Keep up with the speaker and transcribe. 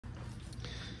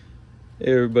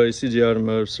Hey everybody, CG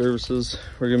Automotive Services.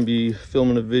 We're going to be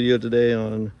filming a video today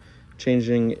on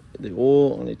changing the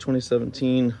oil on a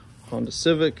 2017 Honda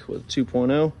Civic with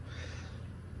 2.0.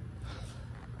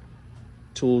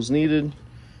 Tools needed.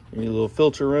 You need a little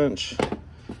filter wrench,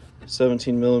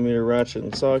 17mm ratchet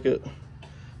and socket,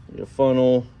 you need a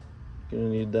funnel, you're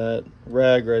going to need that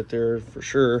rag right there for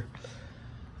sure.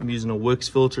 I'm using a Wix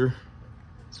filter.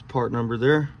 It's part number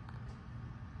there.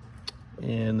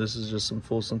 And this is just some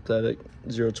full synthetic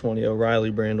 020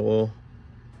 O'Reilly brand oil,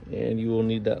 and you will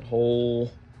need that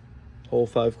whole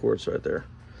 5 quarts right there.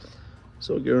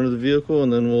 So we'll get into the vehicle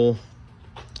and then we'll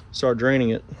start draining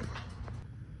it.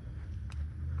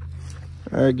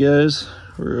 All right guys,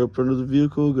 we're up under the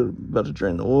vehicle, about to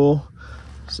drain the oil.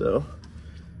 So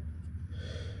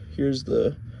here's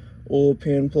the oil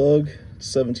pan plug,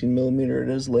 17mm. It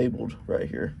is labeled right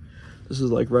here. This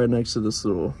is like right next to this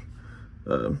little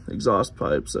exhaust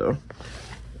pipe, so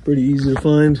pretty easy to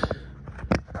find.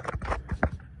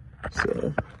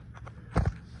 So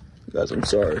guys, I'm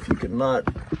sorry if you cannot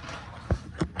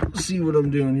see what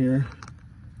I'm doing here.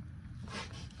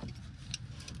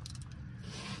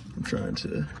 I'm trying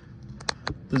to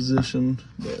position,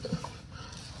 but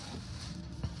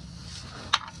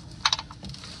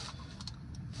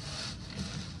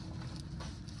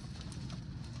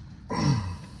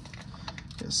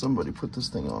somebody put this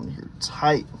thing on here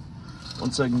tight.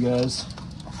 1 second guys,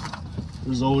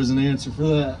 there's always an answer for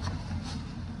that.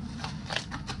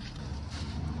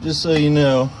 Just so you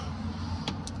know,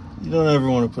 you don't ever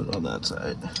want to put it on that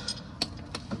tight.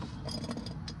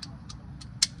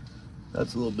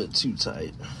 That's a little bit too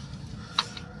tight.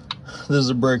 This is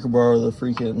a breaker bar with a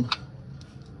freaking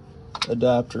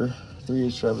adapter,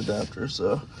 3/8 drive adapter,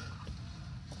 so.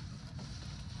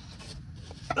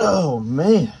 Oh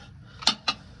man.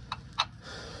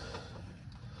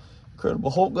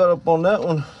 Incredible Hulk got up on that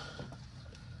one.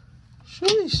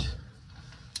 Sheesh.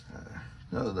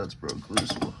 Now that that's broke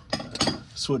loose, we'll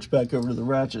switch back over to the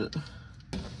ratchet.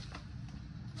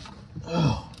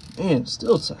 Oh man,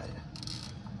 still tight.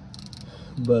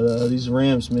 But these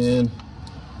ramps, man,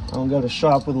 I don't got a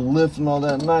shop with a lift and all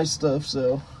that nice stuff,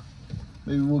 so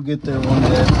maybe we'll get there one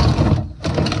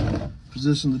day.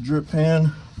 Position the drip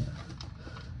pan.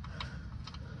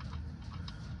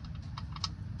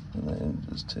 And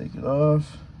just take it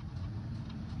off.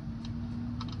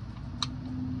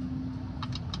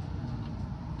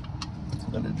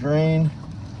 Let it drain.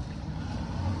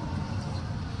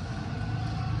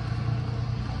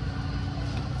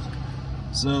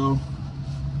 So,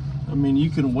 I mean, you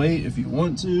can wait if you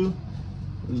want to.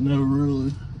 There's no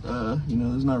really,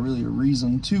 there's not really a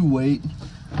reason to wait.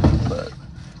 But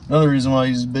another reason why I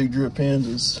use big drip pans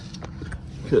is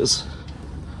because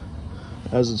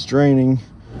as it's draining,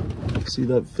 see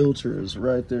that filter is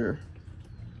right there.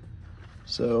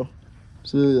 So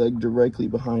it's really like directly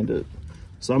behind it.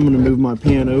 So I'm gonna move my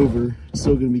pan over. It's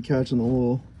still gonna be catching the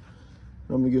oil.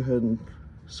 I'm gonna go ahead and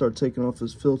start taking off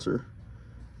this filter.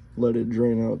 Let it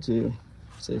drain out too.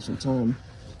 Save some time.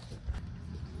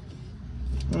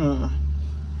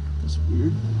 That's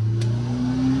weird.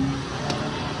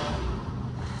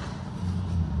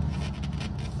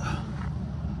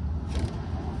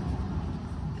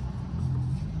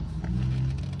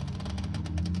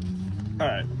 All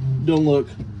right, don't look.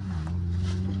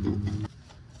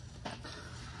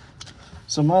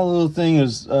 So my little thing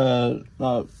is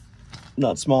not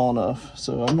small enough,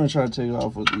 so I'm gonna try to take it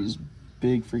off with these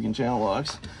big freaking channel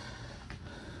locks.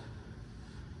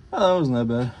 Oh, that wasn't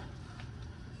that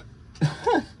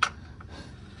bad.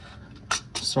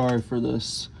 Sorry for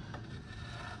this.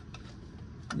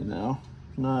 You know,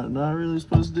 not really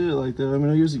supposed to do it like that. I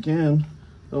mean, I guess you can.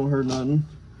 Don't hurt nothing.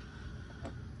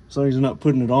 As long as you're not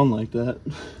putting it on like that.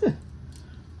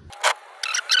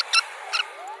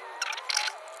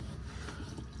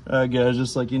 Alright guys,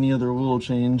 just like any other oil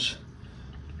change,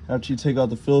 after you take out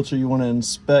the filter, you want to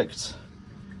inspect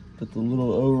that the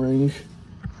little O-ring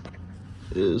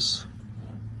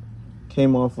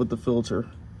came off with the filter.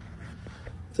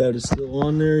 If that is still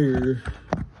on there, you're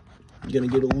gonna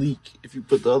get a leak if you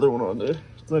put the other one on there.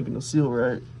 It's not gonna seal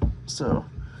right. So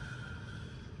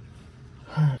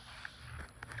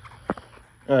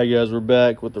alright guys, we're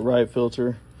back with the right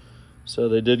filter. So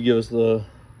they did give us the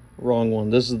wrong one.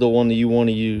 This is the one that you want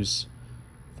to use,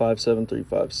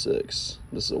 57356.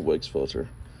 This is a Wix filter.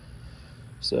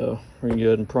 So we're gonna go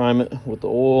ahead and prime it with the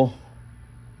oil.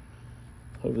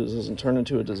 Hope this doesn't turn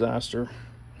into a disaster.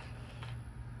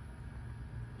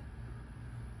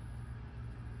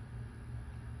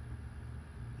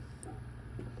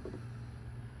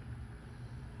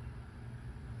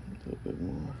 A little bit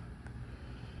more.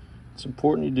 Some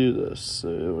important you do this,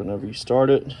 so whenever you start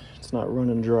it, it's not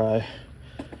running dry.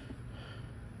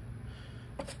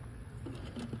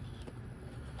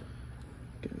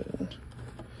 Go ahead and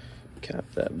cap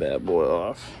that bad boy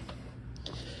off.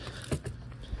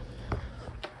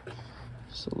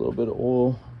 Just a little bit of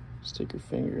oil. Just take your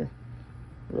finger,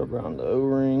 rub around the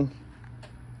O-ring.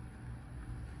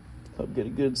 Help get a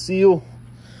good seal.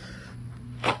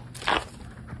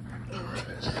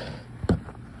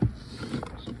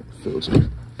 Filter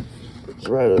is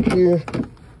right up here.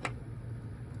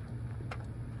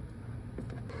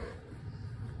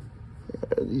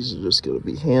 Right, these are just going to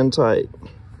be hand tight.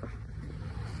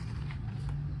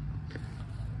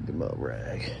 Get my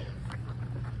rag.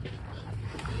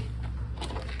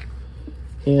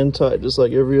 Hand tight, just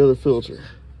like every other filter.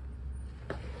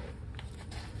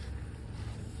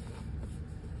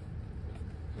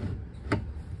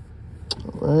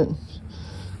 All right,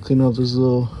 clean off this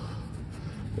little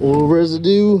oil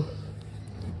residue.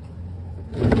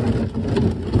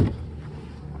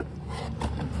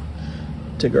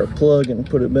 Take our plug and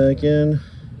put it back in.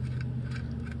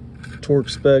 Torque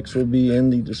specs will be in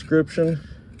the description.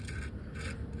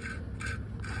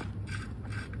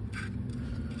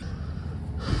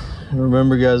 And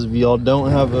remember guys, if y'all don't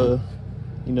have a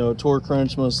torque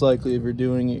wrench, most likely if you're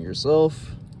doing it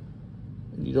yourself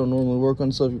and you don't normally work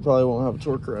on stuff, you probably won't have a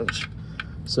torque wrench.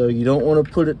 So you don't want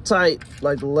to put it tight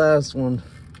like the last one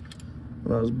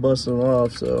when I was busting it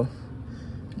off. So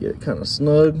get it kind of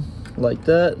snug like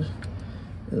that,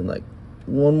 and like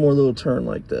one more little turn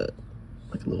like that,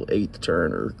 like a little 1/8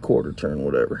 turn or 1/4 turn,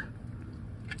 whatever.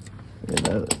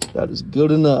 And that is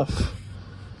good enough.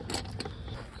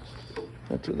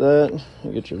 After that,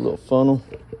 you get your little funnel.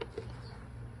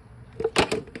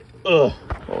 Ugh,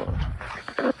 hold on.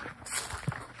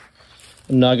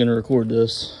 I'm not gonna record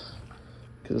this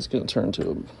because it's gonna turn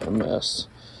to a mess.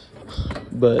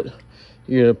 But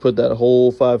you're gonna put that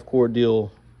whole 5-quart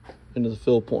deal into the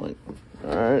fill point.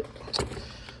 All right,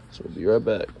 so we'll be right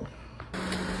back.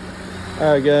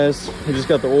 All right guys, we just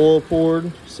got the oil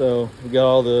poured. So we got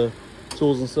all the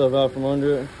tools and stuff out from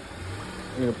under it.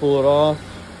 I'm gonna pull it off,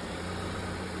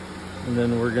 and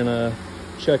then we're gonna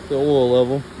check the oil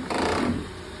level.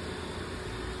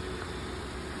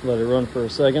 Let it run for a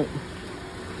second.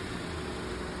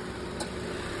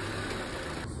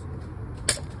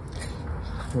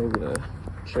 We're gonna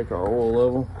check our oil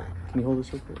level. Can you hold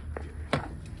this real quick?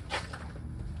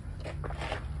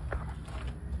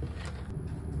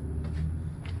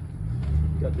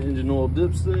 Got the engine oil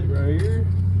dipstick right here.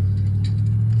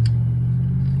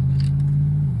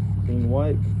 Clean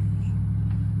wipe.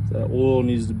 That oil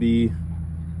needs to be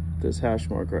this hash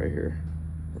mark right here,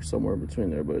 or somewhere between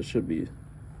there, but it should be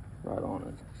right on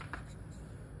it.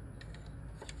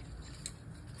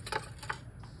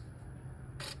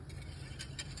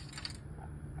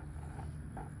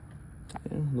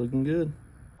 Yeah, looking good.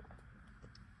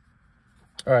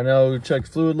 All right, now we checked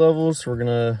fluid levels. We're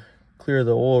gonna clear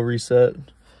the oil reset.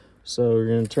 So we're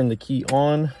gonna turn the key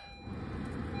on.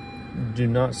 Do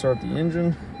not start the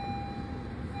engine.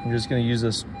 I'm just gonna use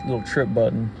this little trip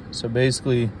button. So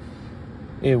basically,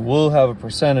 it will have a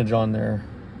percentage on there.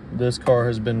 This car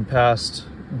has been past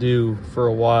due for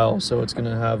a while, so it's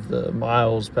gonna have the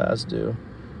miles past due.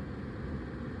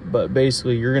 But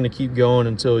basically, you're gonna keep going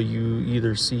until you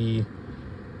either see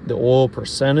the oil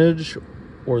percentage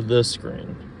or this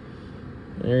screen.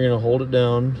 And you're gonna hold it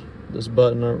down, this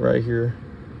button right here.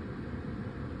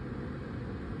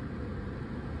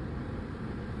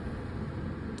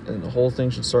 And the whole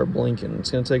thing should start blinking. It's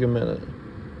gonna take a minute.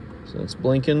 So it's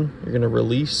blinking, you're gonna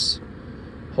release,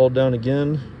 hold down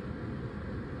again.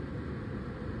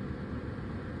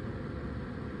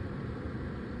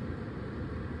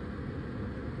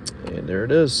 And there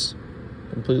it is,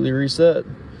 completely reset.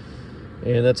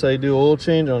 And that's how you do oil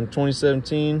change on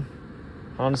 2017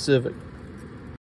 Honda Civic.